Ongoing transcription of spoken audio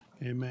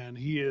Amen.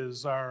 He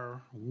is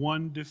our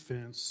one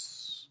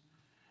defense,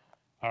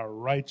 our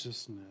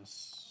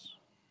righteousness.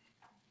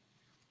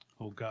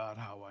 Oh God,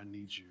 how I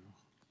need you.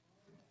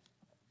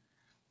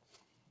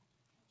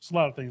 There's a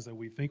lot of things that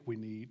we think we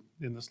need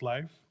in this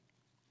life.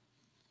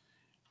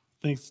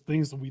 Things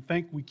that we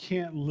think we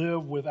can't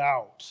live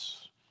without.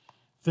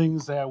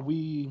 Things that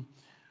we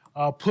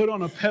put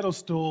on a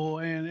pedestal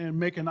and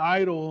make an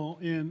idol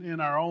in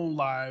our own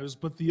lives.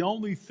 But the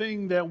only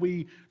thing that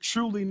we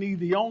truly need,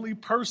 the only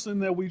person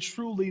that we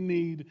truly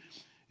need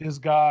is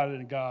God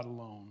and God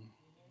alone.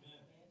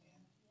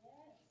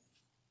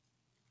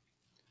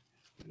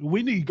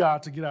 We need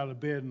God to get out of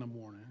bed in the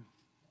morning.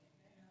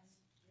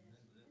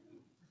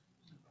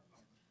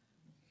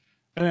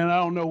 And I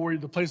don't know where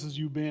the places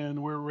you've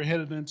been, where we're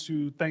headed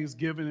into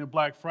Thanksgiving and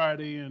Black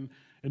Friday, and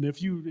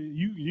if you're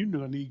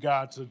gonna need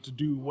God to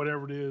do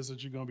whatever it is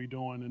that you're gonna be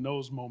doing in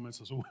those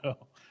moments as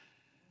well.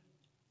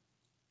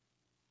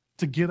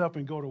 To get up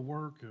and go to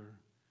work, or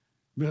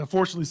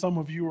unfortunately some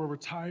of you are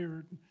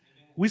retired.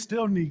 We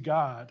still need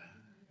God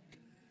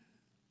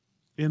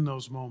in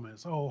those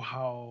moments. Oh,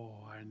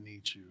 how I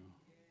need you.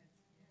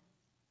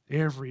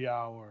 Every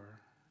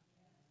hour.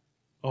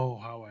 Oh,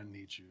 how I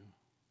need you.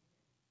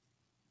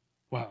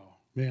 Wow,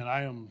 man,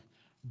 I am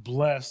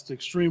blessed,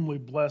 extremely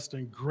blessed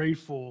and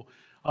grateful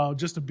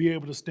just to be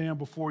able to stand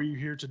before you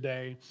here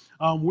today.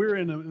 We're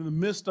in the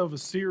midst of a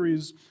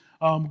series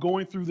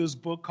going through this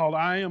book called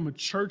I Am a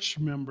Church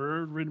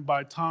Member, written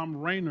by Thom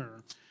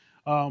Rainer.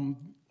 A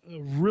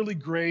really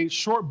great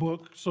short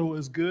book, so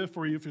it's good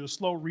for you if you're a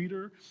slow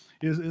reader.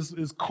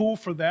 It's cool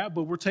for that,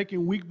 but we're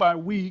taking week by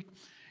week,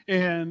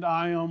 and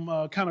I am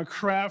kind of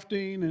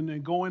crafting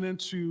and going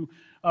into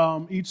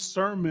each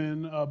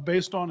sermon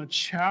based on a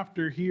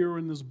chapter here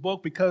in this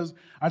book, because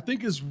I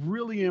think it's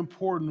really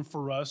important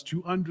for us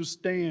to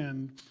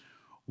understand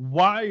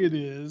why it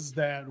is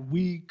that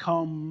we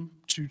come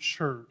to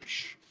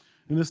church.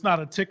 And it's not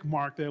a tick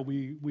mark that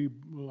we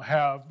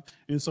have,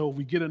 and so if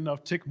we get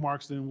enough tick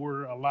marks, then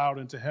we're allowed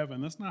into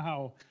heaven. That's not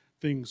how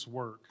things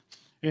work.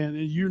 And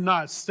you're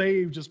not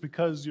saved just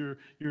because you're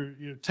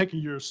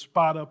taking your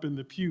spot up in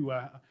the pew.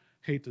 I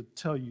hate to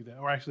tell you that,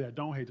 or actually I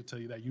don't hate to tell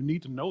you that. You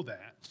need to know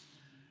that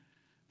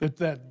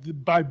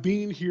by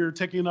being here,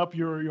 taking up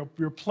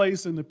your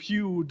place in the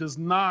pew does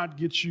not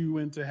get you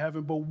into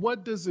heaven. But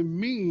what does it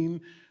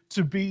mean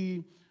to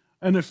be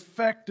an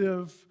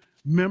effective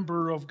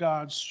member of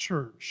God's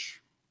church?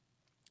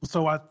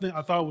 So I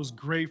thought it was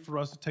great for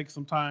us to take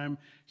some time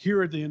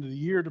here at the end of the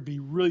year to be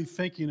really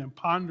thinking and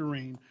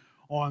pondering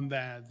on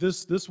that.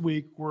 This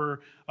week we're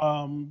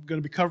going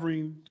to be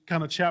covering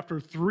kind of chapter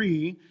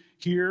 3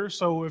 here.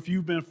 So if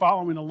you've been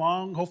following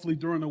along, hopefully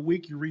during the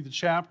week you read the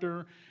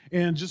chapter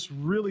and just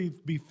really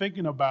be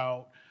thinking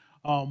about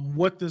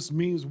what this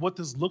means, what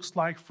this looks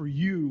like for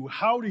you.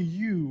 How do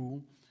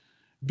you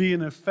be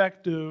an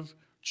effective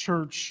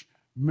church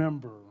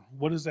member?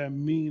 What does that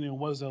mean, and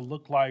what does that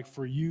look like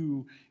for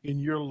you in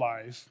your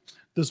life?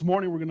 This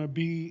morning we're going to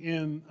be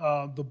in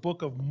the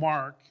book of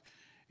Mark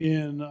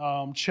in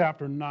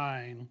chapter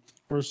 9,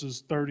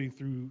 verses 30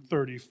 through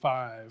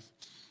 35.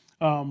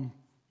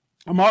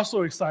 I'm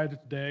also excited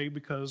today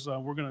because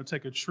we're going to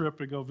take a trip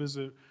to go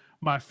visit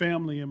my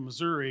family in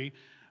Missouri,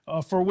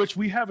 for which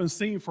we haven't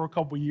seen for a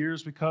couple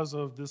years because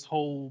of this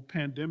whole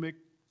pandemic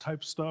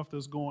type stuff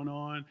that's going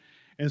on.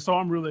 And so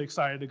I'm really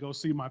excited to go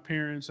see my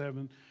parents. I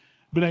haven't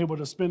been able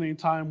to spend any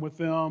time with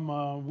them.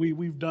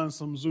 We've done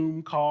some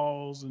Zoom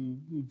calls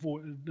and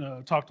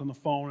talked on the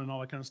phone and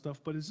all that kind of stuff,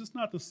 but it's just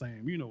not the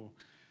same,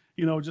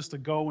 just to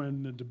go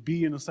and to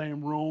be in the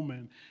same room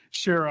and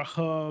share a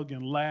hug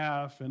and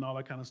laugh and all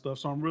that kind of stuff.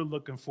 So I'm really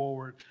looking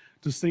forward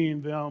to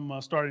seeing them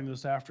starting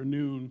this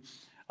afternoon.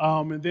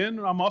 And then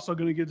I'm also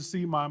going to get to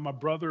see my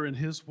brother and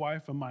his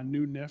wife and my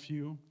new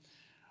nephew.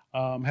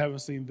 Haven't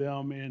seen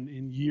them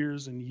in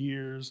years and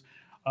years.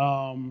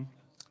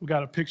 We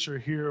got a picture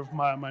here of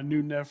my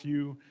new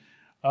nephew,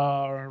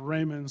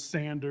 Raymond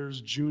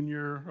Sanders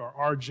Jr., or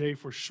RJ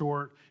for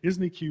short.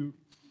 Isn't he cute?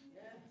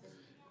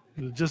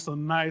 Yes. Just a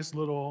nice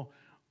little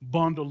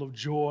bundle of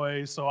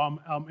joy. So I'm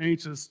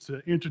anxious to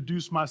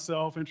introduce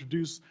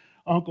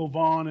Uncle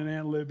Vaughn and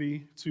Aunt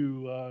Libby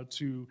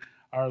to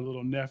our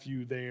little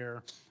nephew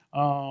there.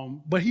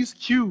 But he's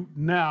cute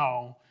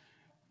now,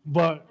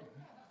 but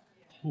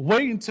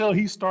wait until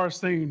he starts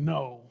saying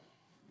no.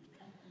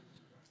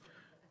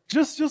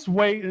 Just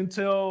wait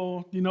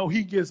until,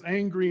 he gets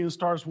angry and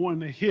starts wanting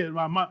to hit.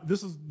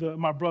 This is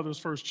my brother's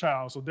first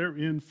child, so they're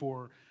in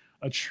for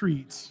a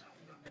treat.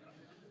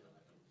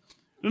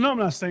 And I'm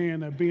not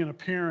saying that being a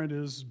parent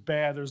is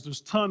bad. There's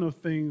a ton of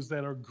things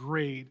that are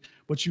great,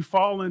 but you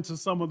fall into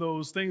some of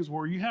those things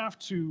where you have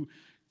to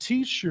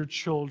teach your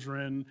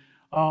children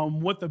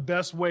what the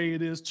best way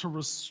it is to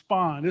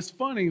respond. It's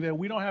funny that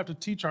we don't have to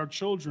teach our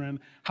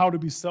children how to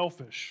be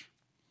selfish.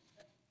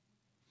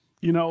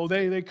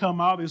 They come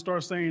out, they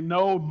start saying,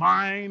 no,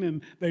 mine,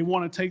 and they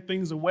want to take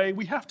things away.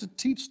 We have to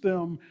teach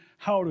them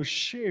how to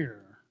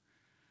share.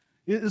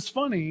 It's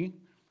funny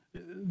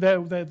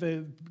that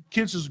the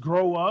kids just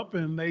grow up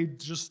and they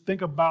just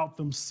think about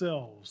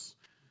themselves.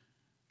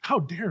 How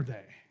dare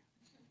they?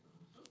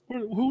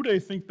 Who do they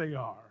think they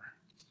are?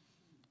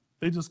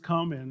 They just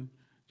come and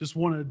just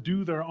want to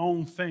do their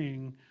own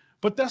thing.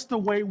 But that's the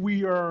way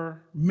we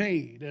are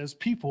made as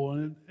people.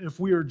 And if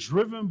we are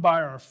driven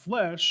by our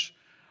flesh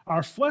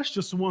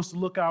just wants to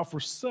look out for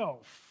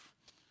self.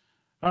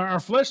 Our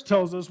flesh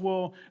tells us,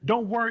 well,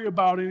 don't worry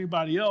about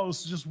anybody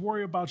else, just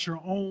worry about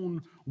your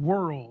own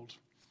world.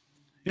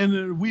 And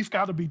then we've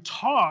got to be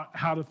taught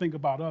how to think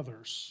about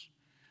others.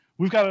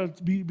 We've got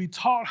to be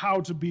taught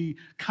how to be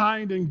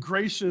kind and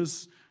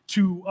gracious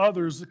to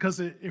others,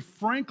 because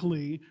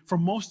frankly, for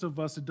most of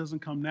us, it doesn't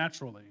come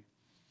naturally.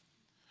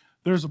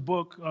 There's a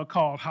book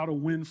called How to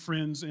Win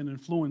Friends and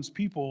Influence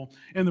People.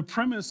 And the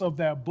premise of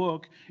that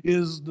book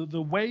is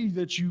the way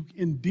that you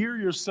endear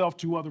yourself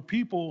to other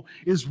people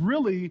is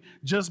really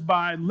just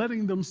by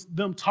letting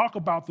them talk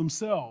about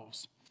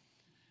themselves.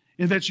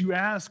 And that you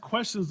ask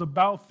questions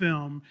about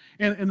them.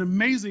 And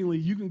amazingly,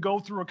 you can go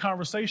through a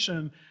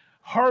conversation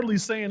hardly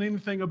saying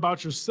anything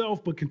about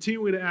yourself, but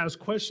continuing to ask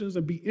questions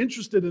and be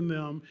interested in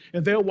them,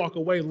 and they'll walk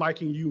away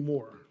liking you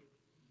more.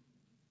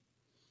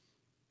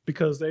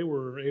 Because they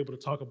were able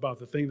to talk about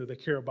the thing that they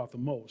care about the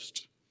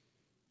most,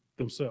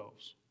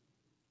 themselves.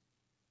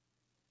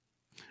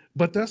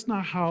 But that's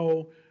not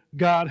how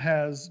God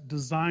has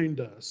designed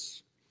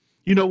us.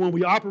 You know, when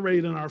we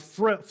operate in our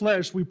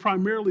flesh, we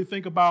primarily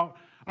think about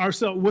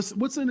ourselves.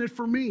 What's in it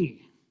for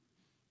me,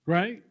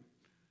 right?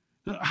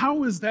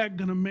 How is that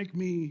going to make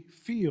me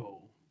feel?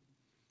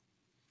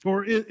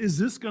 Or is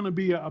this going to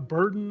be a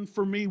burden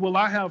for me? Will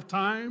I have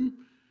time?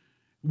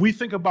 We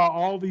think about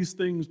all these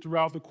things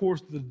throughout the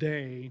course of the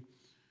day,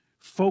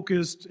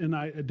 focused and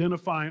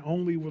identifying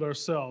only with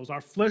ourselves.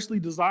 Our fleshly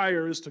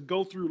desire is to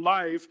go through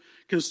life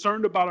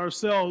concerned about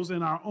ourselves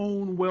and our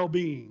own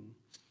well-being.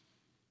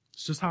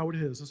 It's just how it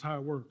is. It's how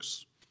it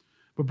works.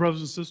 But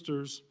brothers and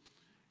sisters,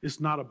 it's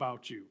not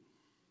about you.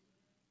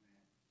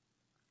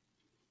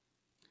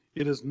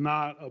 It is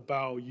not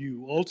about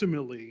you.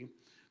 Ultimately,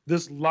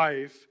 this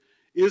life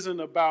isn't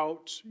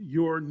about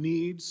your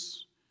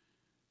needs.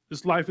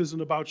 This life isn't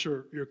about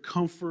your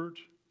comfort.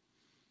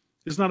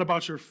 It's not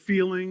about your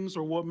feelings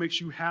or what makes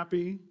you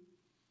happy.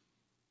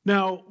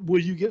 Now,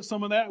 will you get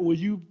some of that? Will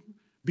you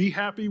be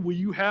happy? Will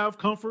you have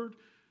comfort?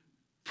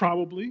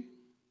 Probably.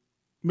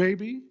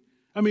 Maybe.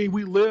 I mean,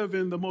 we live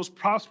in the most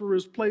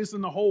prosperous place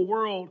in the whole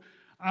world.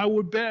 I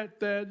would bet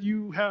that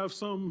you have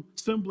some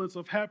semblance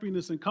of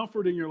happiness and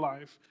comfort in your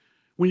life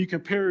when you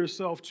compare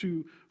yourself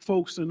to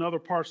folks in other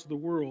parts of the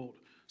world.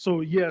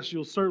 So yes,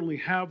 you'll certainly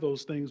have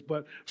those things,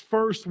 but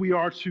first we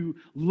are to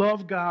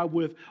love God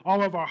with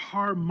all of our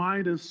heart,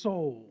 mind, and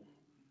soul.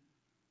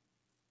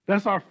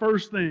 That's our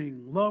first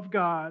thing. Love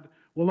God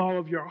with all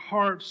of your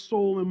heart,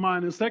 soul, and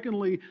mind. And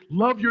secondly,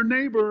 love your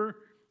neighbor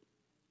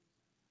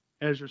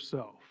as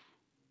yourself.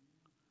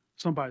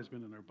 Somebody's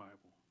been in their Bible.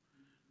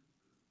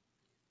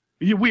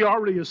 We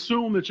already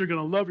assume that you're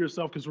going to love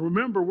yourself, because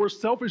remember, we're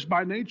selfish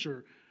by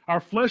nature. Our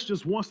flesh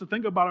just wants to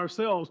think about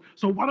ourselves.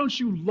 So why don't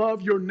you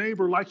love your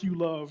neighbor like you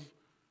love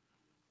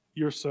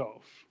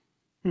yourself?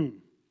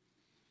 When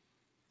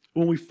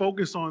we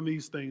focus on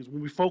these things,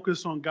 when we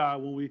focus on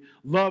God, when we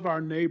love our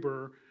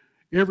neighbor,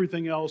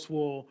 everything else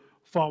will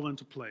fall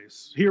into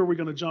place. Here we're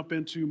going to jump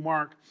into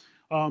Mark.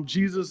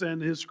 Jesus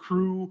and his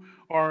crew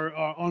are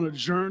on a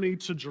journey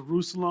to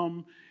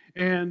Jerusalem.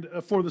 And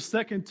for the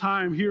second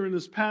time here in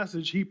this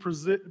passage, he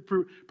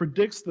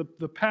predicts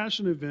the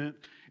Passion event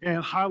and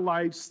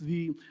highlights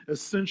the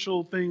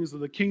essential things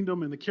of the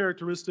kingdom and the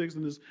characteristics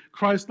and his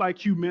Christ-like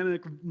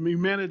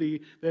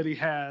humanity that he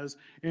has,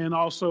 and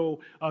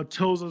also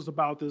tells us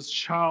about this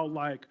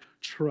childlike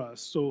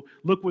trust. So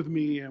look with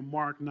me in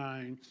Mark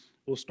 9.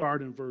 We'll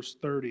start in verse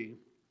 30.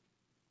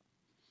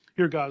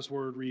 Here God's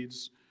word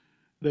reads,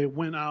 "They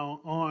went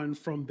on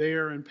from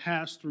there and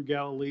passed through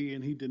Galilee,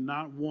 and he did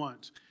not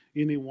want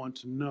anyone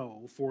to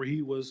know, for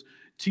he was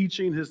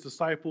teaching his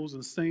disciples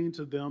and saying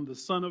to them, the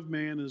Son of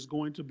Man is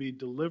going to be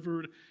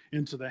delivered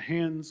into the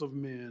hands of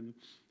men,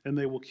 and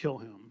they will kill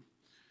him.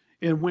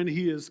 And when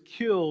he is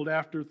killed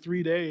after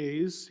 3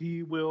 days,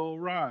 he will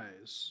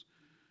rise."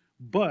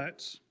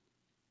 But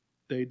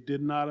they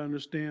did not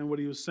understand what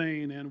he was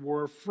saying and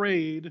were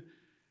afraid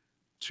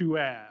to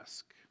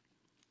ask.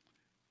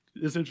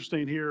 It's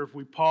interesting here, if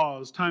we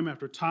pause, time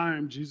after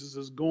time, Jesus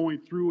is going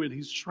through and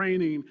he's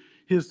training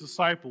his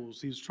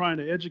disciples. He's trying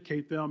to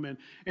educate them,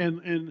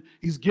 and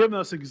he's given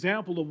us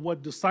example of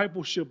what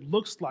discipleship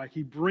looks like.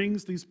 He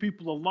brings these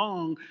people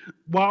along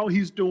while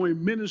he's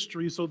doing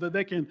ministry so that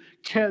they can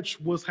catch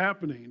what's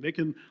happening. They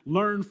can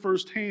learn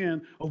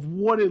firsthand of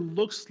what it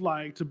looks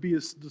like to be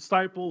a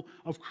disciple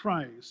of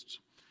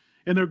Christ.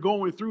 And they're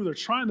going through, they're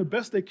trying the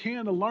best they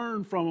can to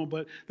learn from him,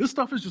 but this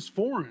stuff is just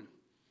foreign.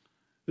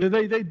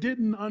 They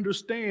didn't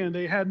understand.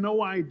 They had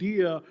no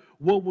idea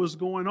what was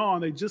going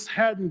on. They just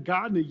hadn't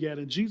gotten it yet.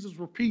 And Jesus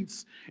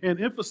repeats and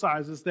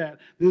emphasizes that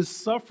this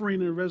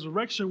suffering and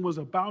resurrection was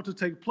about to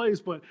take place.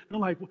 But they're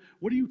like,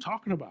 what are you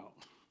talking about?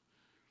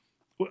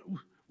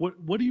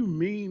 What do you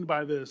mean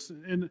by this?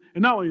 And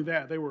not only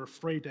that, they were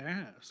afraid to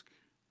ask.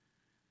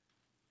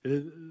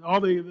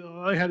 All they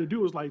had to do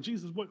was like,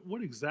 Jesus,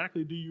 what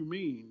exactly do you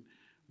mean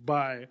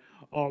by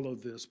all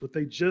of this? But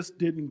they just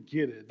didn't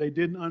get it. They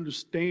didn't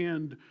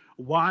understand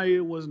why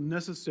it was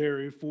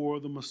necessary for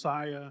the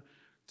Messiah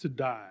to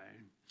die.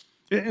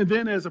 And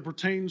then as it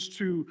pertains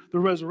to the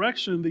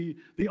resurrection,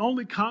 the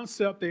only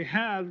concept they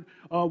had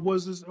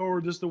was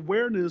this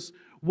awareness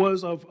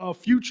was of a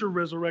future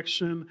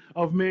resurrection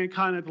of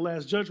mankind at the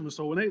last judgment.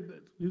 So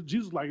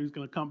Jesus was like, he's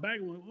going to come back.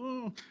 Like,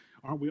 oh,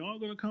 aren't we all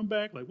going to come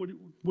back? Like, what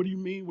do you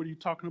mean? What are you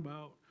talking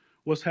about?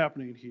 What's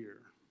happening here?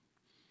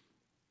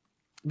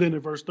 Then in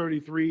verse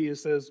 33, it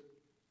says,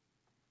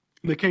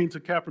 they came to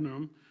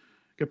Capernaum,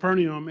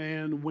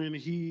 and when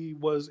he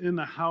was in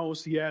the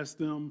house, he asked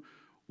them,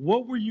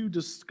 what were you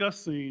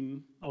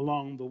discussing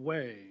along the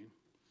way?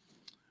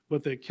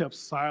 But they kept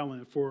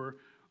silent, for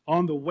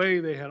on the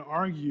way they had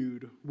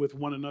argued with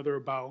one another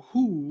about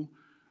who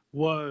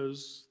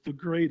was the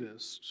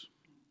greatest.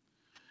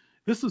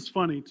 This is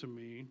funny to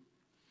me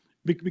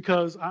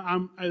because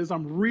as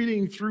I'm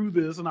reading through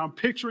this and I'm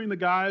picturing the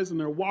guys and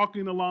they're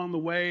walking along the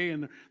way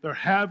and they're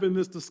having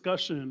this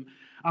discussion,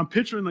 I'm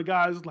picturing the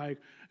guys like,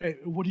 hey,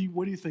 what do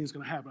you think is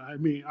going to happen? I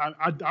mean,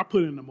 I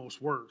put in the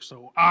most work,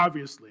 so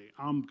obviously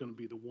I'm going to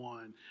be the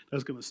one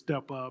that's going to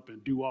step up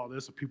and do all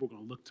this, and people are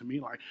going to look to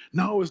me like,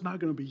 no, it's not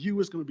going to be you,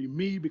 it's going to be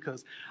me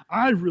because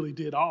I really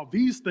did all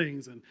these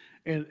things, and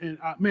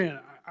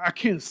I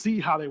can't see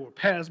how they would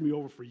pass me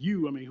over for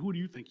you. I mean, who do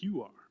you think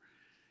you are?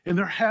 And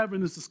they're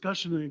having this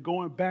discussion and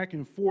going back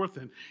and forth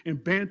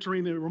and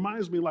bantering. It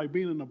reminds me like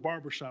being in a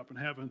barbershop and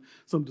having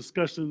some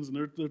discussions,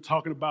 and they're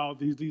talking about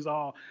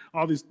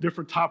all these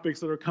different topics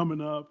that are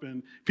coming up,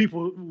 and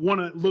people want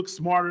to look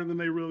smarter than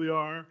they really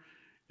are,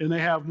 and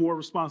they have more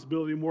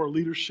responsibility, more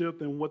leadership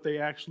than what they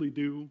actually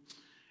do.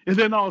 And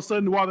then all of a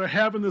sudden, while they're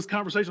having this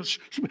conversation, shh,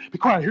 shh, be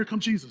quiet, here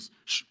comes Jesus.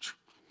 Shh, shh.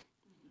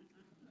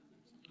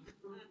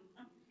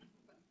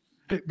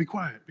 Hey, be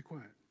quiet, be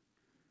quiet.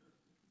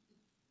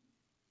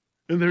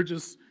 And they're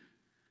just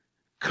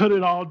cut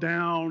it all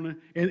down.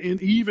 And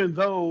even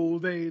though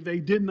they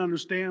didn't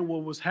understand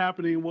what was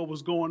happening, what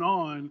was going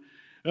on,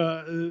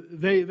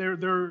 they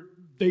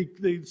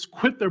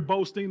quit their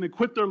boasting, they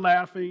quit their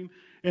laughing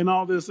and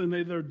all this, and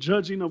they're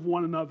judging of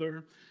one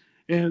another.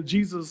 And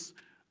Jesus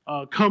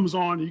comes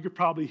on, and you could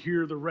probably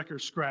hear the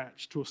record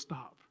scratch to a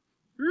stop.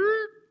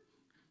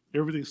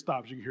 Everything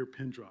stops. You can hear a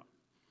pin drop.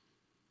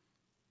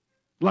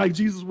 Like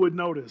Jesus would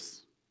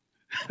notice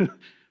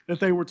that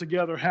they were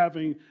together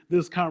having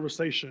this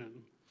conversation.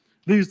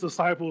 These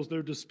disciples,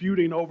 they're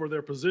disputing over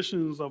their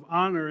positions of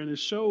honor, and it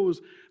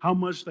shows how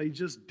much they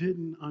just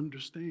didn't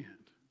understand.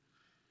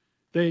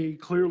 They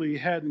clearly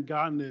hadn't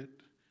gotten it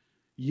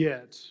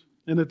yet.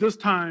 And at this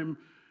time,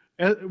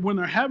 when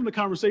they're having the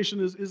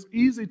conversation, it's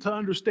easy to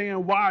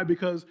understand why,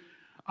 because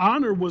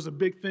honor was a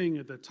big thing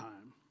at that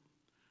time.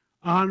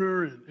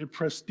 Honor and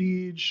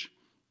prestige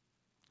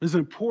is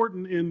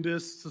important in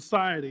this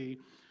society.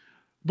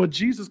 But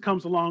Jesus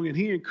comes along and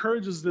he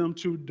encourages them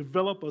to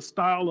develop a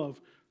style of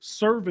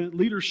servant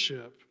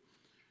leadership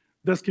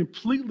that's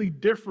completely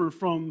different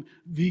from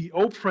the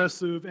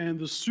oppressive and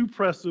the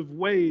suppressive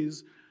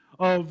ways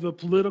of the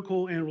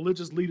political and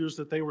religious leaders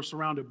that they were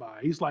surrounded by.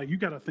 He's like, you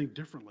got to think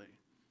differently.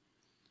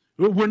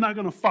 We're not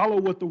going to follow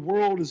what the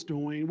world is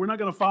doing. We're not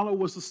going to follow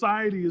what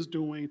society is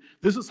doing.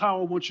 This is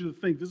how I want you to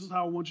think. This is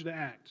how I want you to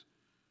act.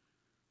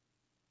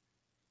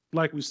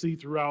 Like we see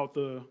throughout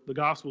the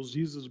Gospels,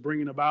 Jesus is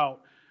bringing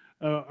about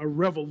a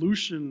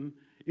revolution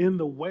in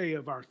the way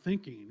of our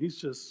thinking. He's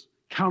just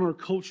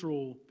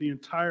countercultural the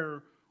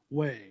entire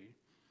way.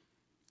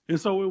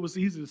 And so it was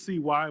easy to see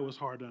why it was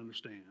hard to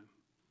understand.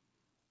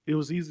 It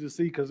was easy to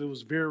see because it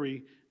was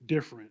very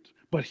different.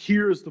 But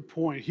here's the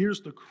point.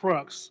 Here's the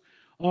crux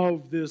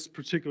of this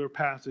particular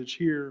passage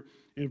here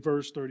in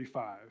verse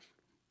 35. It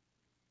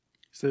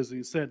says,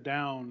 he sat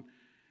down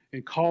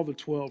and called the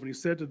 12, and he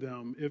said to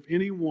them, if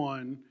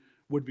anyone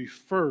would be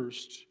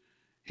first,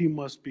 he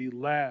must be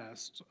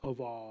last of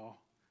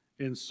all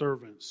and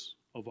servants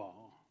of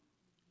all.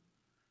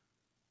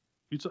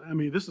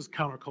 This is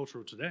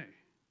countercultural today.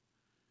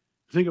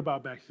 Think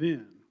about back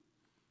then.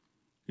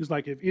 It's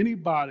like if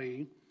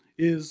anybody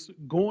is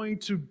going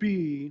to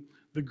be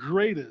the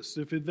greatest,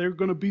 if they're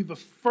going to be the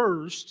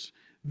first,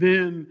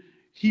 then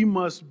he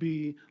must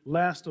be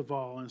last of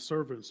all and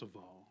servants of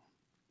all.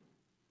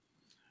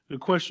 A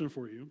question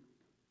for you.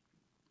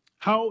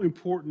 How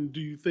important do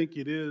you think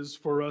it is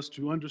for us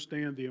to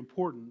understand the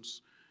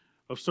importance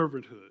of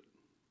servanthood?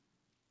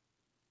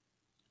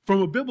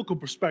 From a biblical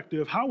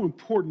perspective, how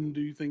important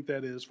do you think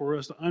that is for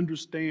us to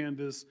understand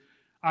this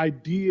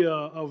idea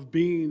of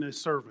being a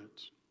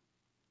servant?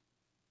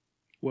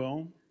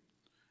 Well,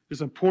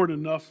 it's important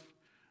enough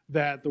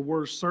that the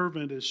word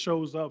servant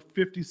shows up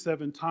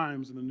 57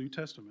 times in the New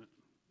Testament.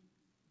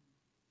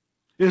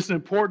 It's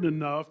important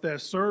enough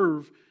that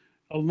serve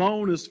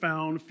alone is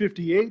found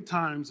 58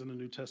 times in the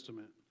New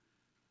Testament.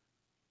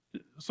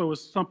 So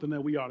it's something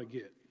that we ought to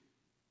get.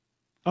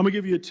 I'm going to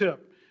give you a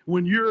tip.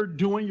 When you're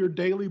doing your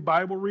daily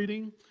Bible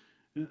reading,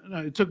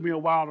 It took me a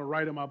while to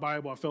write in my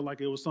Bible. I felt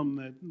like it was something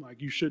that like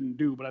you shouldn't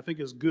do, but I think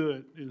it's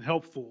good and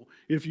helpful.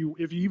 If you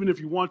even if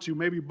you want to,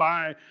 maybe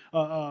buy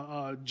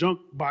a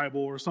junk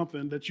Bible or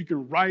something that you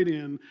can write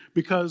in,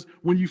 because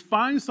when you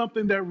find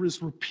something that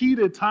is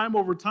repeated time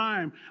over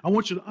time, I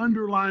want you to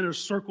underline or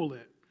circle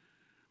it.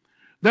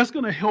 That's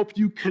going to help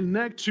you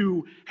connect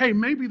to, hey,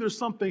 maybe there's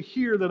something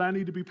here that I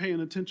need to be paying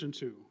attention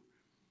to.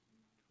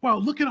 Wow,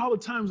 look at all the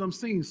times I'm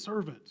seeing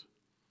servant.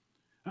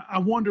 I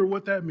wonder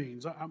what that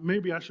means.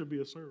 Maybe I should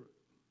be a servant.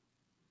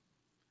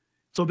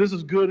 So this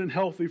is good and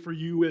healthy for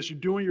you as you're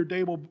doing your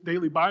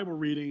daily Bible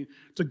reading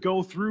to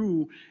go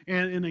through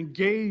and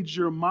engage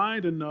your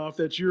mind enough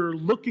that you're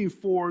looking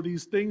for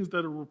these things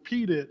that are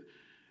repeated,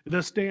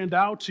 that stand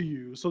out to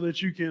you, so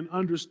that you can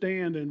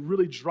understand and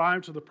really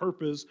drive to the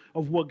purpose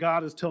of what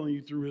God is telling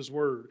you through his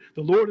word.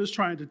 The Lord is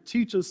trying to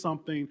teach us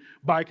something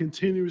by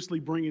continuously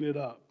bringing it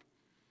up.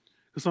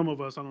 Because some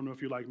of us, I don't know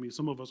if you're like me,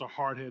 some of us are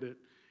hard-headed,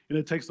 and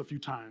it takes a few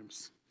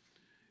times.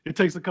 It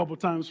takes a couple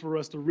times for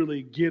us to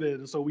really get it,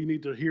 and so we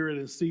need to hear it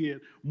and see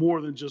it more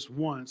than just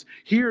once.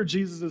 Here,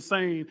 Jesus is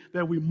saying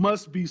that we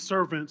must be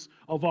servants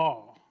of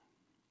all.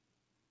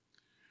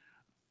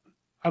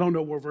 I don't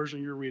know what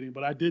version you're reading,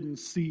 but I didn't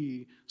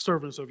see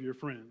servants of your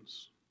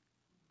friends.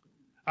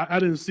 I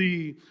didn't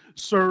see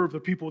serve the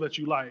people that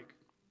you like.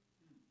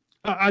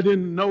 I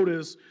didn't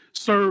notice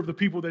serve the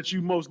people that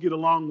you most get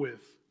along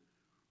with.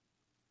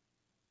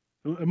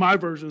 My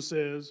version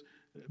says,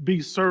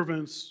 be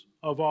servants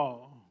of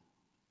all.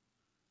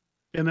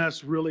 And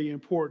that's really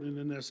important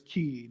and that's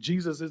key.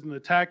 Jesus isn't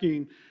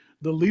attacking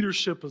the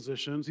leadership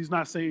positions. He's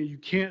not saying you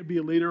can't be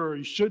a leader or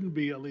you shouldn't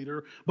be a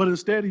leader, but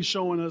instead he's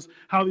showing us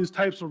how these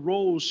types of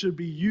roles should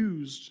be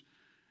used,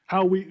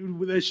 how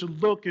they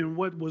should look and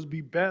what would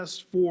be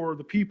best for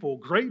the people.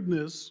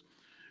 Greatness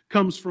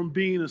comes from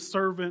being a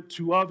servant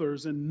to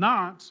others and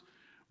not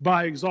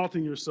by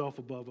exalting yourself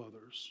above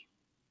others.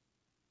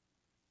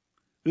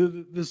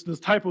 This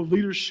type of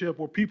leadership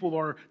where people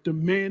are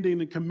demanding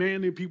and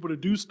commanding people to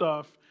do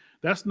stuff,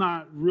 that's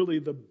not really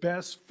the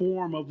best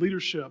form of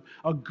leadership.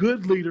 A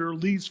good leader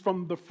leads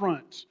from the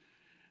front.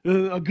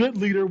 A good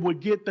leader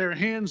would get their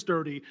hands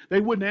dirty. They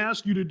wouldn't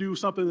ask you to do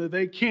something that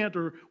they can't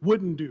or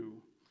wouldn't do.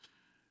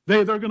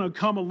 They're going to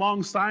come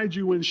alongside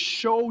you and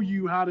show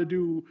you how to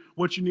do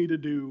what you need to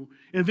do,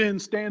 and then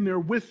stand there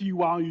with you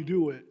while you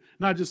do it.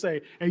 Not just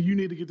say, hey, you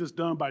need to get this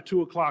done by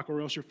 2 o'clock or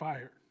else you're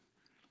fired.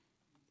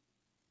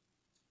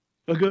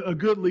 A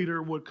good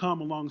leader would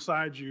come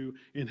alongside you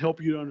and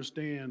help you to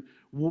understand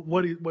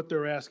what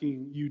they're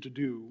asking you to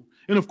do.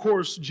 And of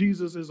course,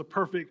 Jesus is a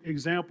perfect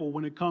example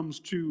when it comes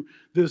to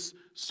this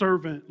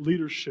servant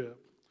leadership.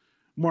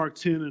 Mark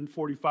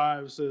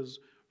 10:45 says,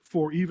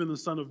 for even the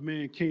Son of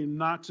Man came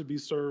not to be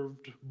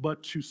served,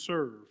 but to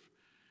serve,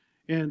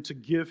 and to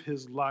give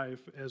his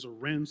life as a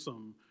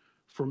ransom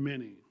for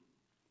many.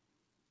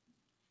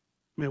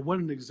 Man, what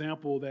an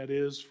example that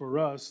is for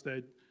us,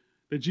 that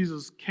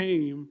Jesus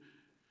came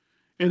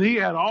and he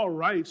had all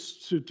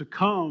rights to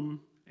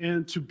come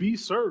and to be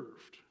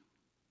served.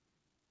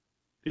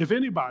 If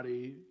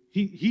anybody,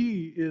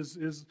 he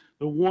is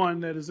the one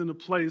that is in a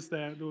place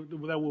that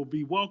will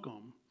be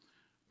welcome.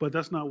 But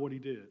that's not what he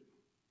did.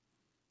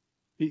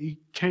 He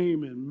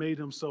came and made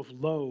himself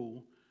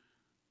low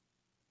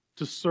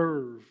to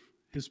serve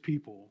his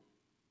people.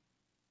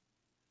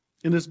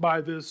 And it's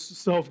by this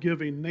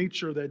self-giving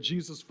nature that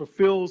Jesus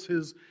fulfills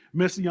his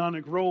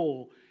messianic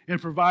role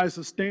and provides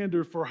a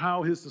standard for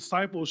how his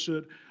disciples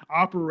should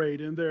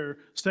operate in their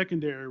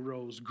secondary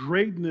roles.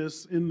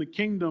 Greatness in the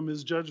kingdom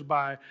is judged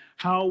by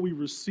how we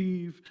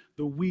receive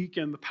the weak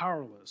and the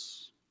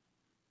powerless.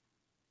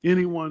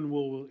 Anyone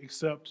will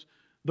accept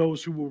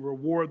those who will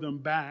reward them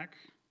back.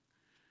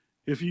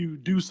 If you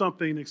do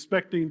something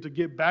expecting to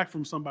get back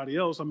from somebody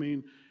else, I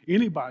mean,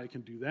 anybody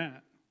can do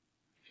that.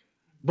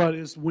 But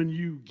it's when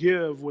you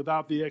give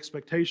without the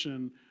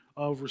expectation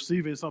of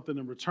receiving something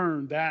in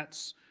return,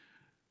 that's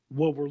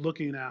what we're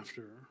looking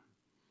after.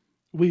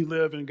 We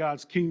live in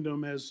God's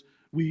kingdom as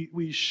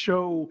we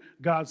show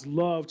God's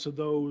love to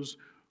those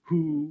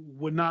who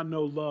would not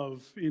know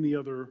love any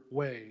other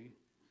way.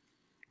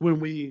 When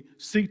we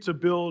seek to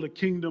build a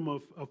kingdom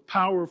of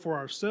power for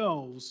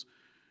ourselves,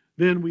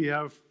 then we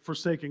have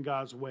forsaken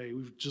God's way.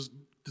 We've just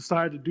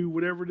decided to do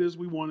whatever it is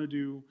we want to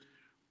do,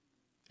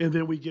 and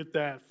then we get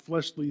that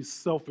fleshly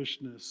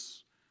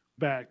selfishness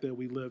back that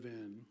we live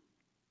in.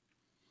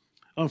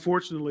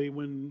 Unfortunately,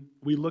 when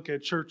we look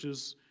at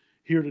churches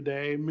here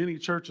today, many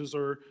churches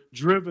are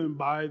driven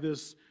by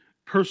this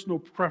personal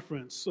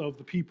preference of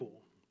the people.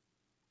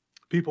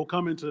 People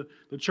come into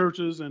the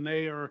churches and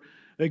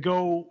they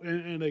go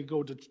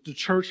to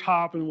church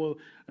hop and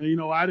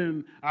I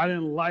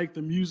didn't like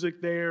the music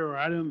there, or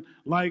I didn't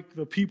like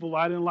the people,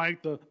 I didn't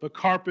like the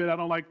carpet, I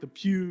don't like the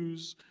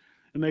pews.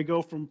 And they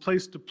go from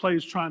place to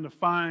place trying to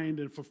find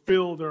and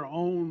fulfill their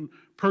own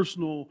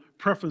personal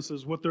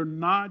preferences. What they're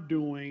not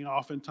doing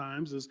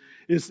oftentimes is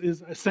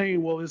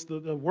saying, well, is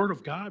the word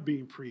of God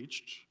being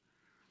preached?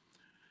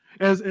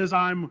 As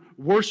I'm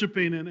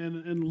worshiping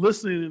and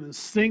listening and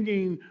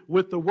singing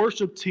with the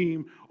worship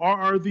team,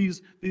 are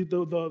these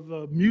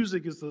the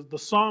music, is the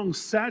song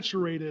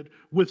saturated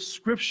with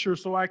Scripture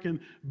so I can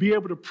be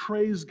able to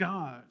praise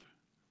God?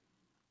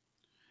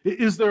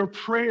 Is there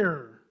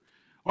prayer?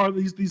 Are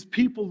these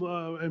people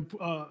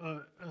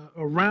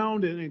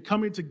around and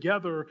coming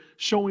together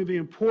showing the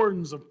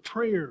importance of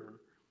prayer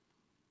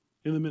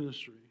in the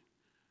ministry?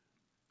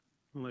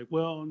 I'm like,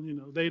 well,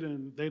 they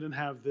didn't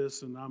have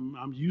this, and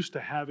I'm used to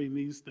having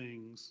these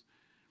things.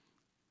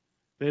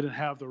 They didn't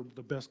have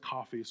the best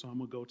coffee, so I'm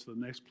gonna go to the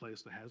next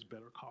place that has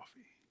better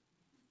coffee.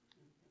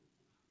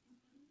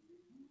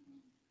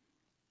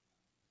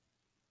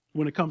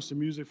 When it comes to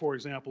music, for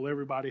example,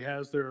 everybody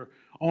has their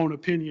own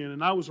opinion,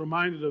 and I was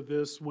reminded of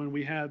this when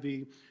we had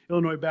the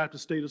Illinois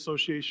Baptist State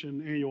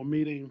Association annual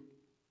meeting.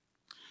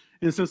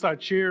 And since I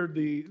chaired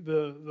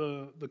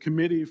the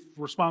committee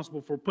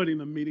responsible for putting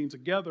the meeting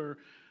together,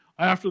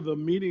 after the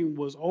meeting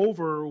was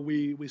over,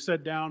 we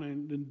sat down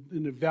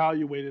and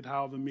evaluated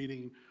how the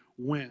meeting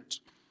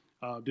went.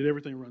 Did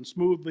everything run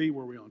smoothly?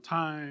 Were we on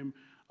time?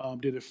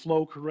 Did it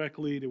flow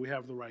correctly? Did we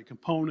have the right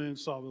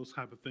components? All those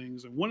type of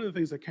things. And one of the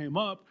things that came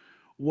up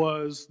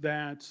was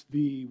that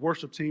the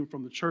worship team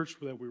from the church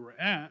that we were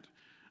at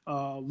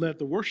led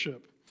the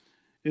worship.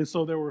 And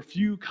so there were a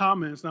few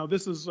comments. Now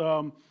this is,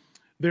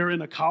 they're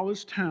in a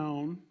college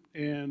town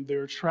and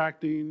they're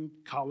attracting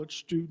college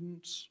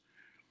students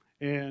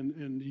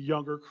and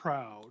younger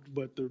crowd.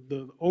 But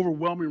the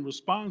overwhelming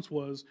response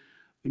was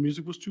the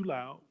music was too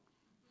loud.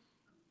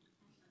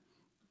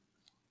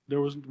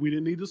 We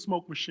didn't need the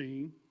smoke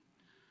machine.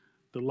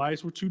 The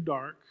lights were too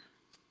dark.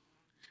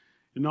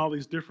 And all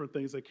these different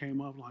things that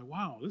came up. I'm like,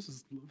 wow, this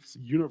is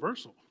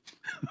universal.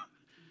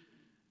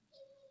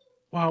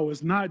 Wow,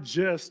 it's not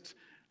just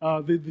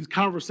these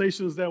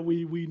conversations that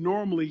we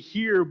normally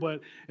hear, but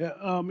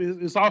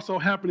it's also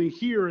happening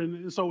here.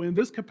 And so in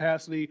this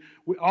capacity,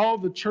 all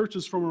the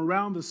churches from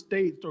around the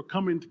state are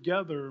coming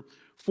together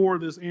for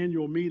this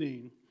annual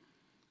meeting.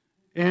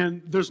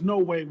 And there's no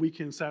way we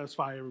can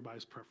satisfy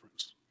everybody's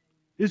preference.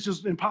 It's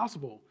just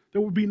impossible.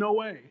 There would be no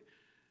way.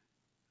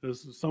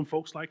 There's some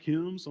folks like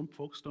hymns, some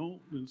folks don't.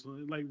 And so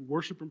they like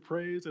worship and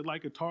praise. They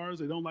like guitars.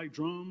 They don't like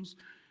drums.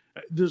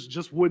 This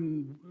just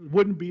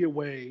wouldn't be a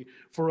way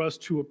for us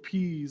to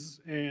appease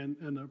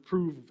and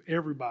approve of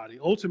everybody.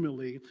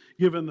 Ultimately,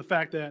 given the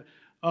fact that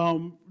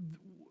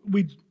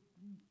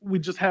we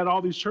just had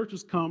all these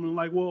churches come and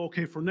like, well,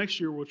 okay, for next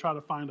year we'll try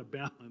to find a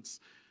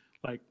balance.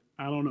 Like,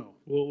 I don't know.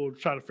 We'll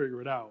try to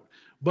figure it out.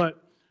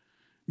 But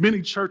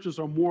many churches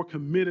are more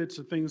committed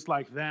to things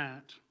like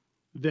that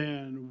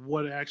than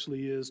what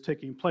actually is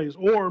taking place.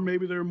 Or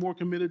maybe they're more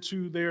committed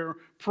to their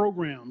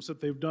programs that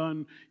they've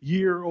done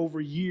year over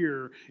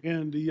year,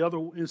 and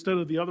instead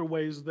of the other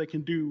ways they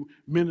can do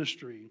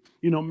ministry.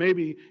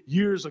 Maybe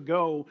years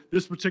ago,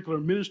 this particular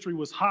ministry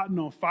was hot and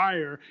on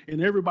fire,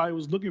 and everybody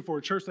was looking for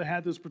a church that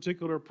had this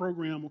particular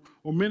program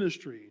or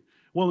ministry.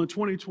 Well, in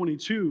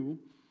 2022,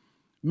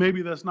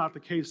 maybe that's not the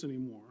case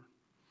anymore.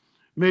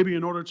 Maybe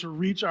in order to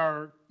reach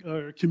our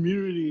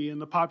community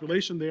and the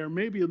population there,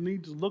 maybe it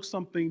needs to look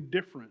something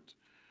different.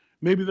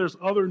 Maybe there's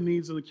other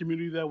needs in the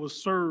community that will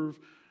serve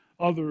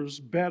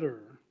others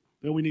better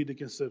that we need to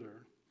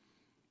consider.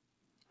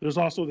 There's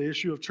also the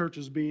issue of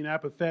churches being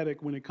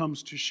apathetic when it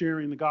comes to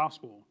sharing the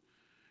gospel.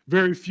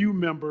 Very few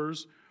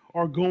members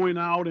are going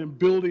out and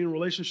building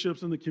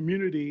relationships in the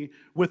community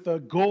with the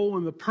goal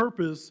and the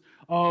purpose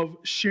of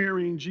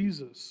sharing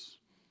Jesus.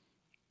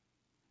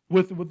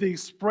 With the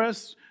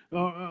express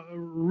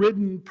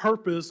written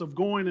purpose of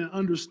going and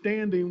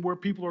understanding where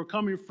people are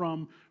coming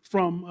from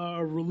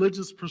a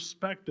religious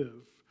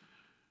perspective,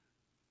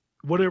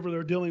 whatever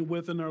they're dealing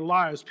with in their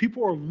lives.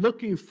 People are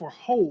looking for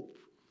hope,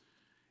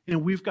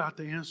 and we've got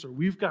the answer.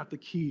 We've got the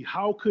key.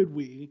 How could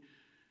we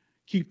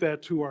keep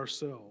that to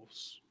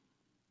ourselves?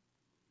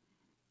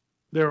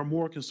 They are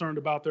more concerned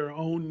about their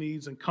own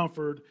needs and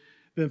comfort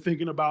than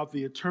thinking about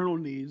the eternal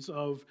needs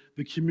of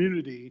the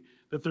community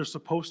that they're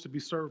supposed to be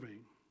serving.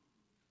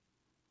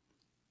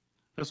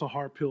 That's a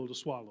hard pill to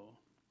swallow.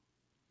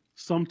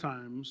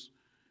 Sometimes,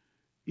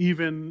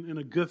 even in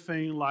a good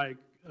thing like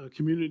a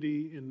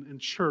community and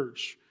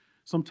church,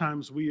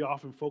 sometimes we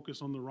often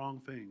focus on the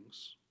wrong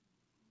things.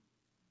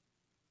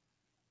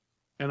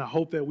 And I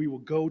hope that we will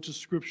go to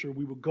Scripture,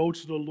 we will go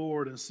to the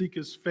Lord and seek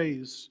His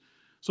face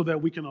so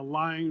that we can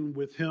align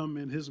with Him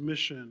and His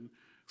mission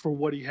for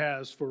what He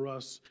has for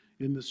us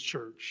in this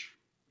church.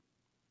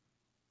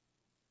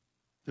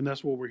 And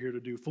that's what we're here to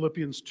do.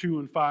 Philippians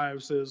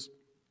 2:5 says,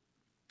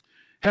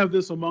 "Have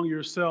this among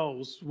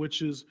yourselves,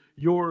 which is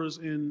yours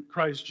in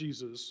Christ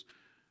Jesus,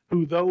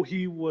 who though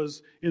he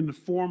was in the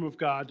form of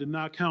God, did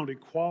not count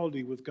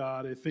equality with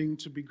God a thing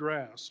to be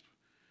grasped,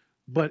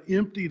 but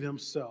emptied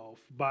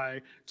himself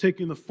by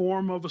taking the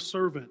form of a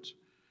servant,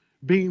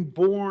 being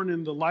born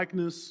in the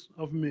likeness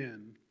of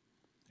men,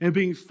 and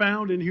being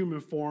found in human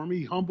form,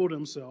 he humbled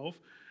himself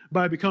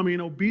by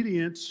becoming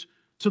obedient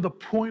to the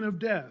point of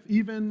death,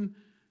 even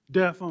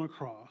death on a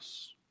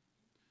cross."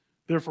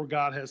 Therefore,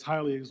 God has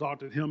highly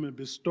exalted him and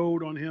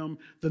bestowed on him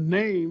the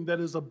name that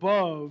is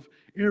above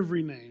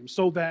every name,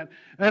 so that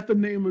at the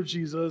name of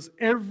Jesus,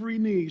 every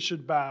knee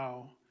should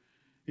bow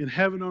in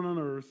heaven and on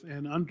earth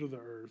and under the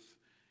earth,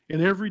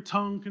 and every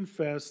tongue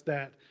confess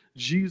that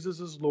Jesus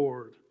is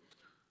Lord,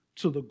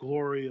 to the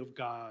glory of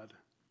God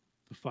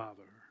the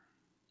Father.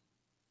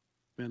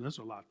 Man, there's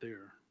a lot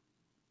there.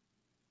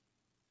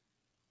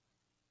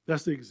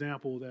 That's the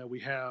example that we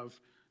have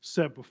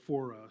set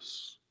before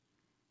us.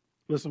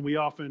 Listen, we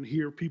often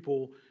hear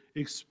people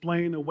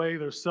explain away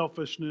their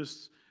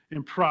selfishness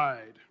and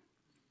pride.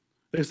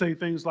 They say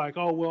things like,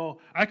 oh, well,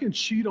 I can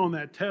cheat on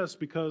that test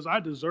because I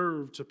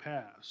deserve to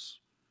pass.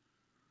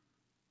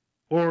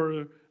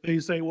 Or they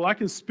say, well, I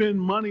can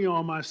spend money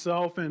on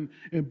myself and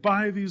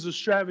buy these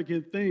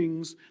extravagant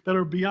things that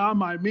are beyond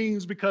my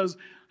means because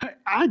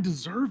I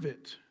deserve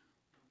it.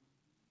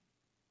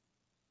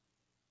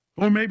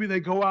 Or maybe they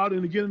go out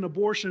and get an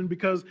abortion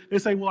because they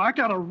say, well, I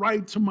got a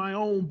right to my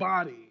own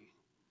body.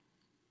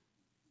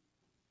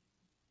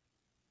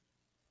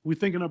 We're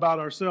thinking about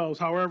ourselves.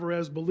 However,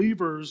 as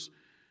believers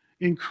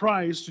in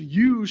Christ,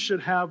 you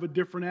should have a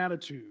different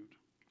attitude.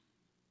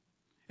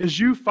 As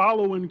you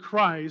follow in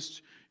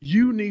Christ,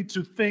 you need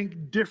to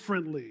think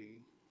differently.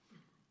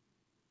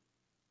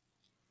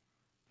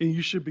 And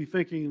you should be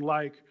thinking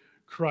like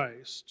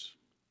Christ.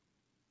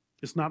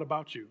 It's not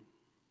about you.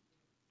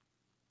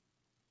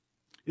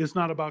 It's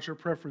not about your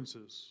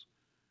preferences.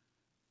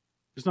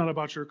 It's not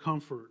about your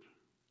comfort.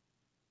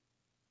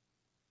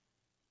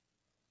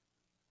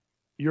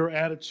 Your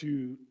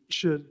attitude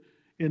should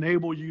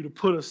enable you to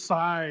put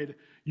aside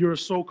your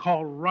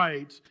so-called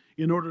right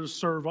in order to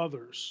serve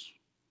others.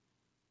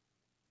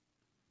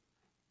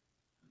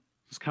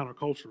 It's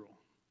countercultural.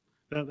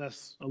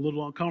 That's a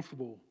little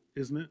uncomfortable,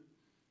 isn't it?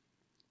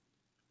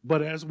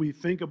 But as we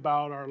think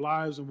about our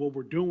lives and what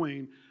we're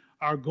doing,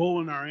 our goal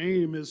and our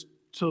aim is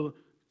to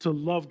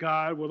love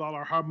God with all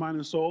our heart, mind,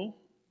 and soul,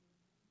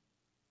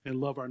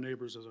 and love our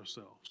neighbors as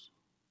ourselves.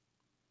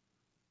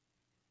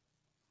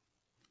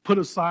 Put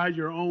aside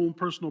your own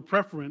personal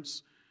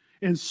preference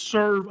and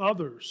serve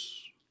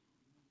others.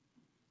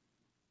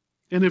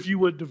 And if you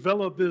would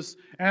develop this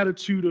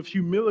attitude of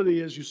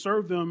humility as you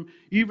serve them,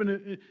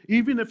 even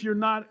if you're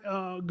not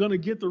going to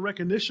get the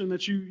recognition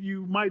that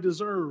you might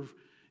deserve,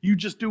 you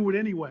just do it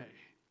anyway.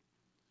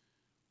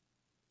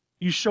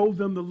 You show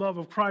them the love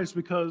of Christ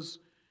because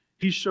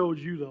he showed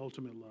you the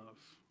ultimate love.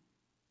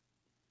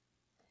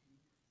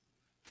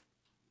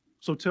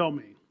 So tell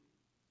me,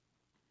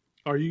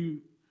 are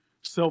you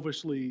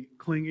selfishly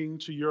clinging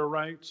to your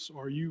rights,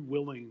 or are you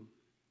willing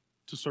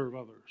to serve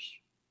others?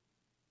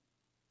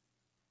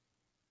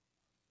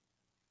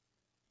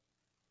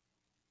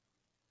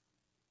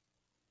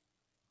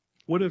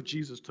 What if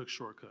Jesus took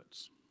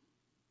shortcuts?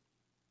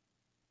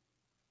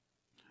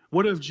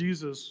 What if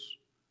Jesus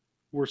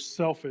were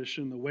selfish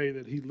in the way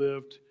that he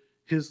lived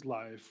his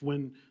life?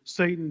 When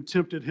Satan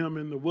tempted him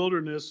in the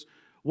wilderness,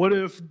 what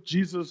if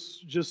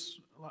Jesus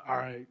just, all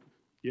right,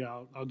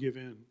 yeah, I'll give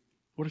in?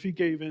 What if he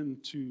gave in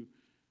to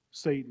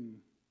Satan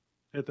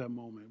at that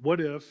moment? What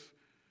if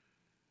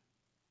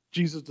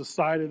Jesus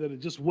decided that it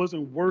just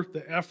wasn't worth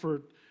the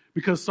effort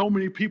because so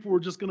many people were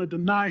just going to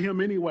deny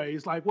him anyway?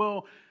 It's like,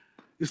 well,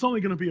 it's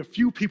only going to be a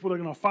few people that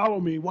are going to follow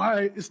me.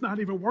 Why? It's not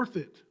even worth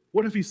it.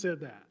 What if he said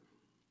that?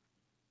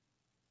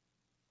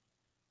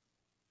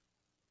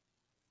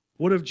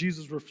 What if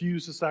Jesus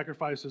refused to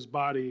sacrifice his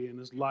body and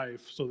his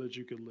life so that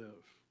you could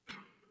live?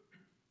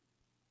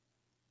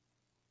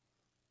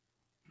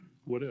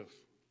 What if?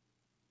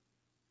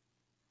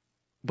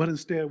 But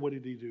instead, what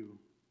did he do?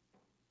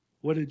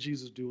 What did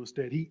Jesus do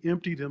instead? He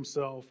emptied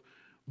himself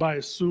by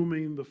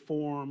assuming the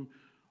form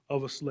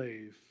of a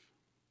slave.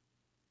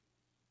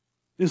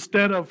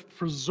 Instead of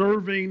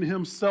preserving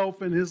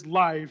himself and his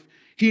life,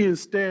 he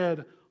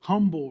instead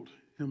humbled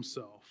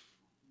himself.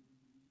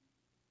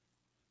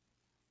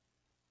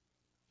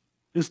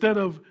 Instead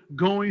of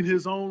going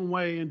his own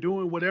way and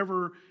doing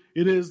whatever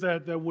it is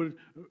that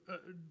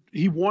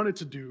he wanted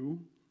to do,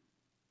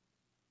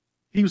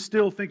 he was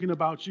still thinking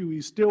about you.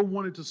 He still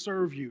wanted to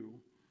serve you.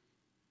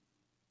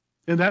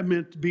 And that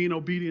meant being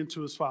obedient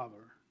to his Father.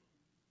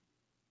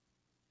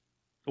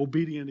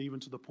 Obedient even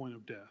to the point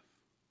of death.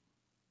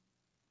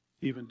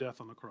 Even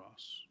death on the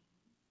cross.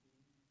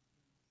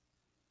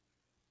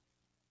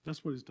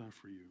 That's what he's done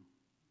for you.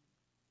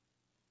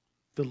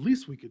 The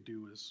least we could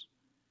do is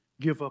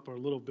give up a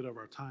little bit of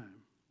our time.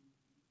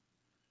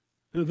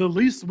 The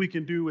least we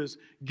can do is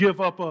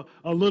give up a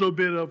little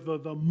bit of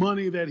the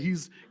money that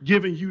he's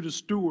giving you to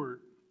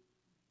steward.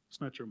 It's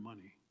not your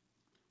money.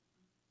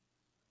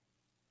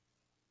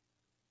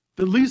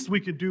 The least we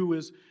could do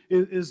is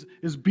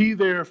be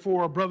there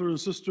for a brother and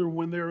sister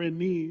when they're in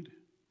need.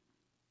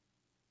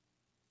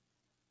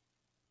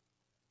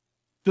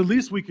 The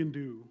least we can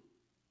do,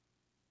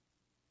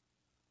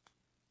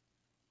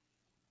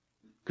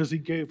 because he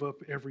gave up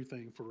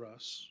everything for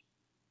us.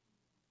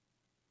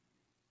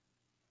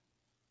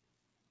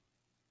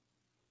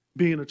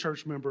 Being a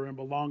church member and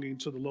belonging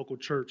to the local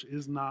church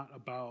is not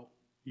about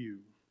you.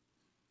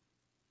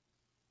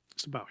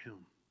 It's about him.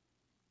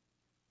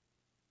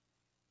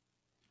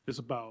 It's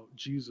about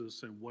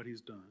Jesus and what he's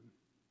done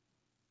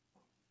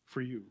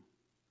for you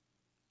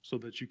so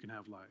that you can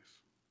have life.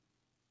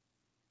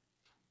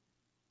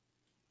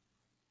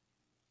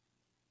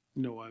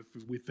 You know,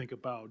 if we think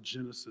about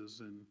Genesis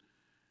and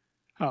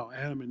how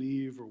Adam and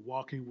Eve are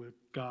walking with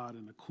God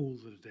in the cool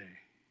of the day.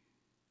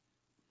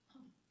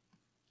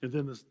 And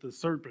then the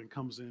serpent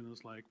comes in and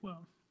is like,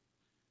 well,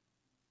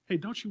 hey,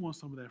 don't you want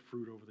some of that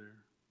fruit over there?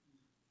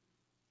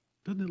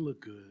 Doesn't it look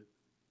good?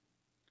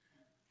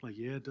 Like,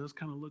 yeah, it does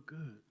kind of look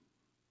good.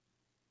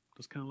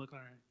 Does kind of look all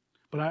right.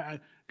 But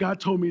God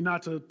told me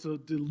not to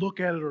look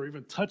at it or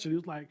even touch it. He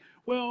was like,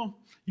 well,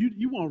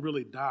 you won't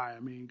really die. I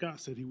mean, God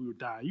said he would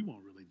die. You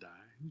won't really die.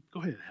 Go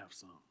ahead and have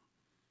some.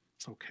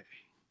 It's okay.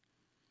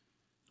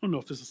 I don't know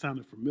if this is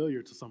sounding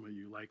familiar to some of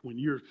you. Like when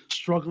you're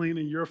struggling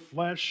in your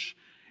flesh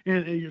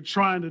and you're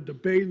trying to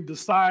debate and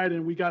decide,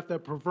 and we got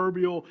that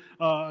proverbial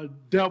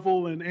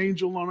devil and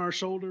angel on our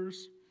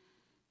shoulders.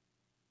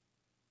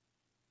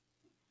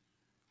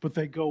 But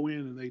they go in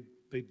and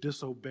they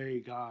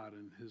disobey God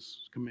and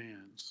his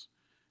commands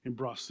and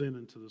brought sin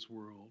into this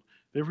world.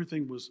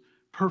 Everything was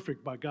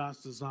perfect by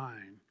God's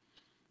design.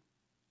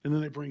 And then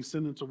they bring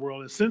sin into the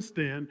world. And since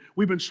then,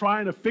 we've been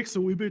trying to fix it.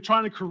 We've been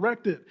trying to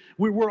correct it.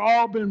 We're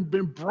all been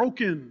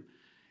broken.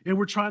 And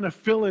we're trying to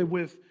fill it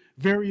with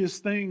various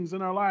things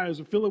in our lives.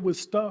 We fill it with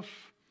stuff.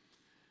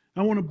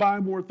 I want to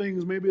buy more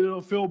things. Maybe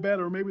it'll feel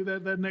better. Maybe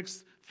that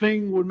next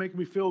thing would make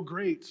me feel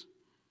great.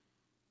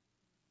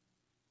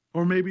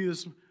 Or maybe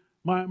this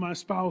my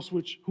spouse,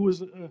 who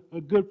is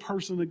a good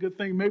person, a good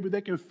thing, maybe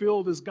they can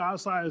fill this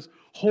God-sized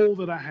hole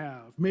that I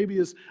have. Maybe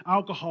it's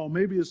alcohol,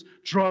 maybe it's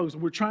drugs.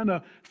 We're trying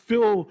to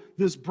fill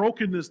this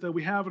brokenness that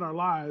we have in our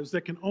lives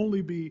that can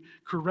only be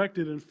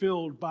corrected and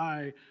filled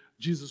by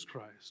Jesus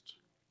Christ.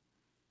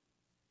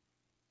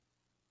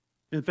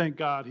 And thank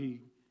God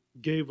he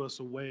gave us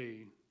a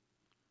way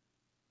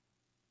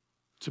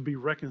to be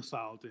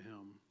reconciled to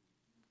him.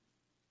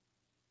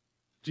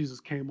 Jesus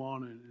came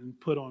on and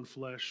put on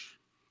flesh,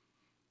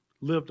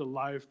 lived a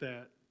life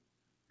that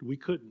we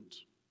couldn't.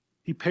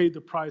 He paid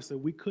the price that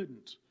we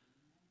couldn't.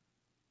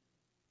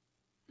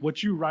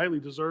 What you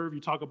rightly deserve,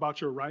 you talk about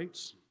your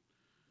rights.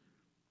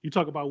 You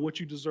talk about what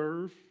you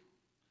deserve.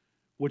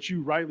 What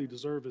you rightly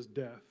deserve is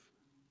death.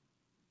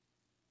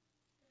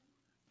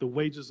 The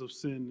wages of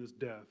sin is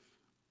death.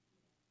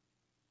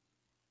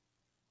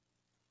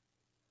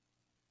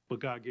 But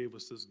God gave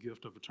us this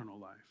gift of eternal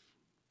life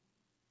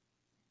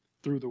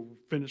through the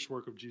finished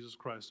work of Jesus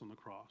Christ on the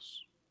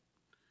cross.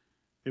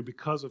 And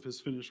because of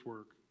his finished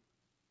work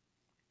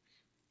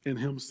and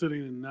him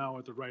sitting now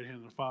at the right hand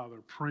of the Father,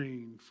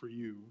 praying for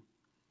you,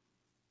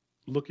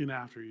 looking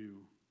after you,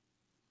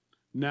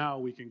 now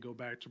we can go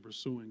back to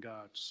pursuing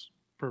God's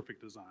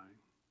perfect design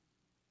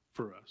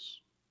for us.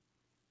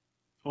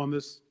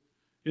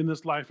 In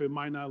this life, it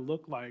might not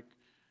look like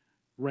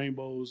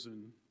rainbows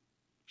and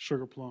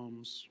sugar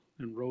plums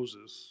and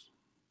roses,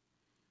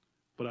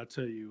 but I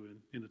tell you,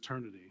 in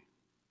eternity,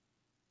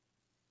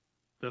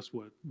 that's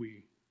what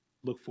we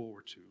look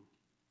forward to.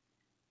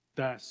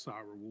 That's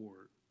our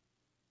reward,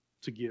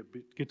 to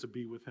get to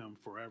be with him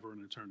forever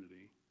in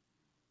eternity.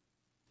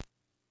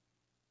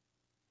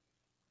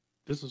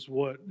 This is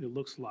what it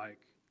looks like.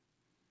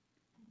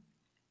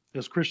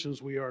 As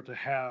Christians, we are to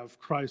have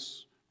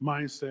Christ's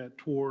mindset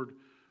toward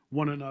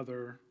one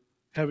another,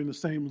 having the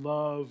same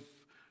love,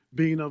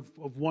 being of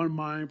one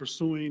mind,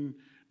 pursuing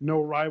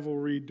no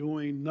rivalry,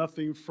 doing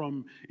nothing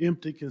from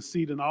empty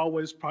conceit, and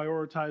always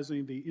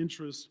prioritizing the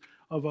interests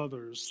of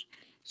others.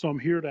 So I'm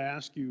here to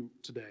ask you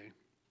today,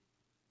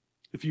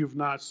 if you have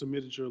not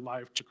submitted your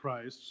life to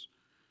Christ,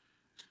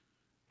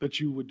 that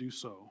you would do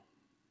so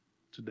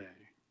today.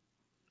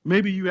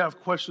 Maybe you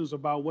have questions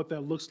about what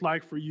that looks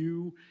like for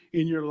you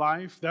in your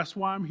life. That's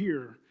why I'm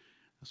here.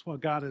 That's why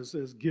God has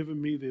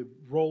given me the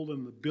role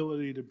and the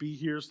ability to be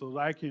here so that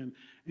I can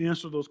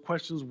answer those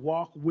questions,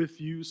 walk with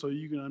you so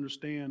you can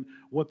understand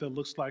what that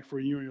looks like for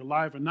you in your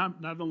life. And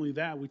not only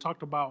that, we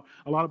talked about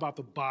a lot about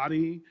the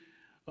body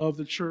of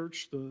the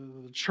church,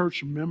 the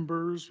church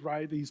members,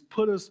 right? He's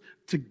put us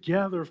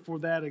together for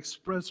that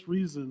express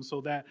reason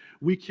so that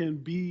we can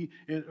be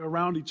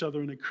around each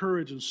other and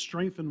encourage and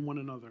strengthen one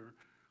another.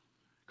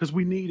 Because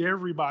we need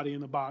everybody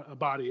in a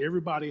body.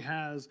 Everybody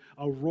has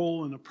a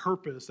role and a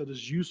purpose that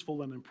is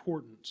useful and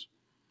important.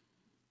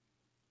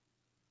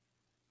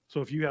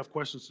 So if you have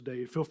questions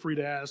today, feel free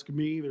to ask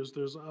me.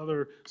 There's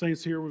other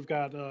saints here. We've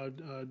got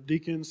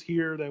deacons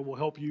here that will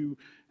help you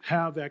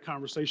have that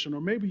conversation.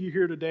 Or maybe you're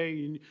here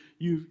today and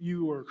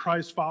you are a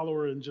Christ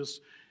follower and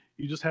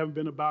you just haven't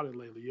been about it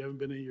lately. You haven't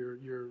been in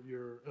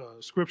your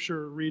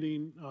scripture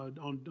reading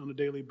on a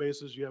daily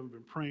basis. You haven't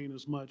been praying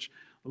as much.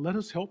 Let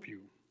us help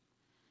you.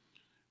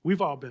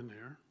 We've all been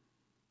there.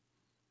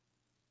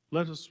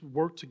 Let us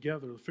work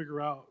together to figure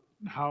out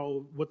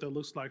what that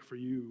looks like for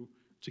you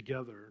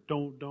together.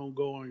 Don't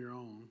go on your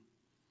own.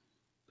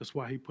 That's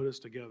why he put us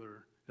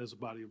together as a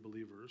body of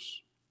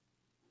believers.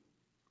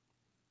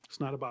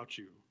 It's not about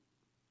you.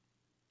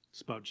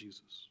 It's about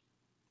Jesus.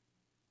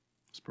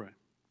 Let's pray.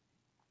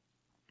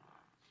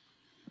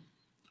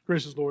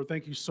 Gracious Lord,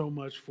 thank you so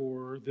much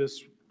for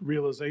this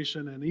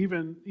realization. And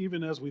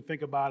even as we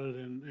think about it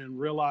and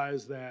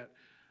realize that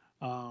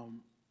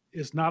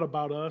it's not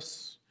about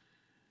us,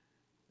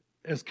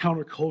 as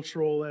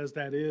countercultural as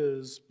that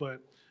is,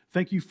 but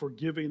thank you for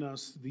giving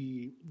us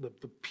the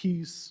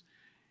peace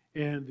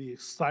and the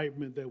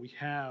excitement that we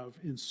have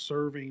in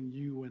serving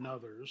you and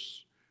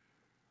others.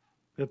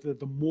 That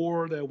the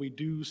more that we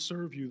do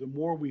serve you, the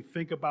more we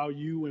think about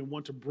you and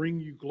want to bring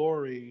you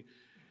glory,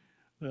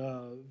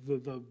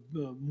 the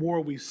more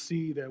we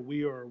see that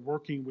we are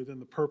working within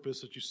the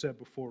purpose that you set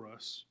before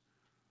us.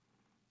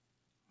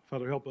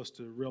 Father, help us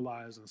to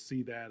realize and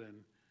see that and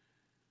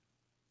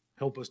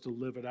help us to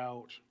live it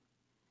out.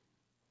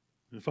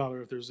 And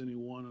Father, if there's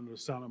anyone under the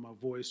sound of my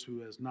voice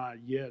who has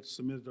not yet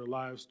submitted their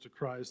lives to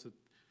Christ, that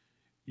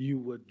you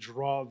would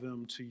draw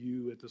them to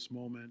you at this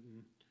moment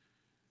and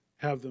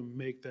have them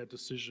make that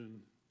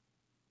decision,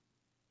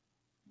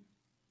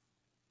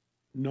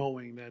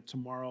 knowing that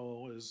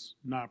tomorrow is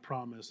not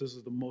promised. This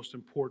is the most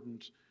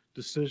important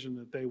decision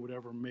that they would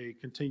ever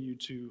make. Continue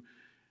to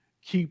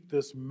keep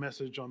this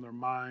message on their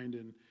mind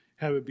and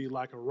have it be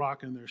like a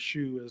rock in their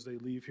shoe as they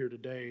leave here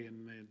today,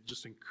 and then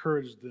just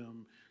encourage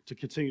them to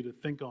continue to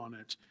think on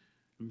it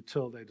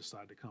until they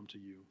decide to come to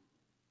you.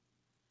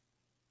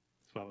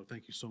 Father,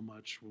 thank you so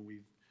much when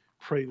we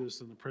pray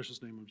this in the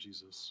precious name of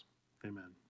Jesus. Amen.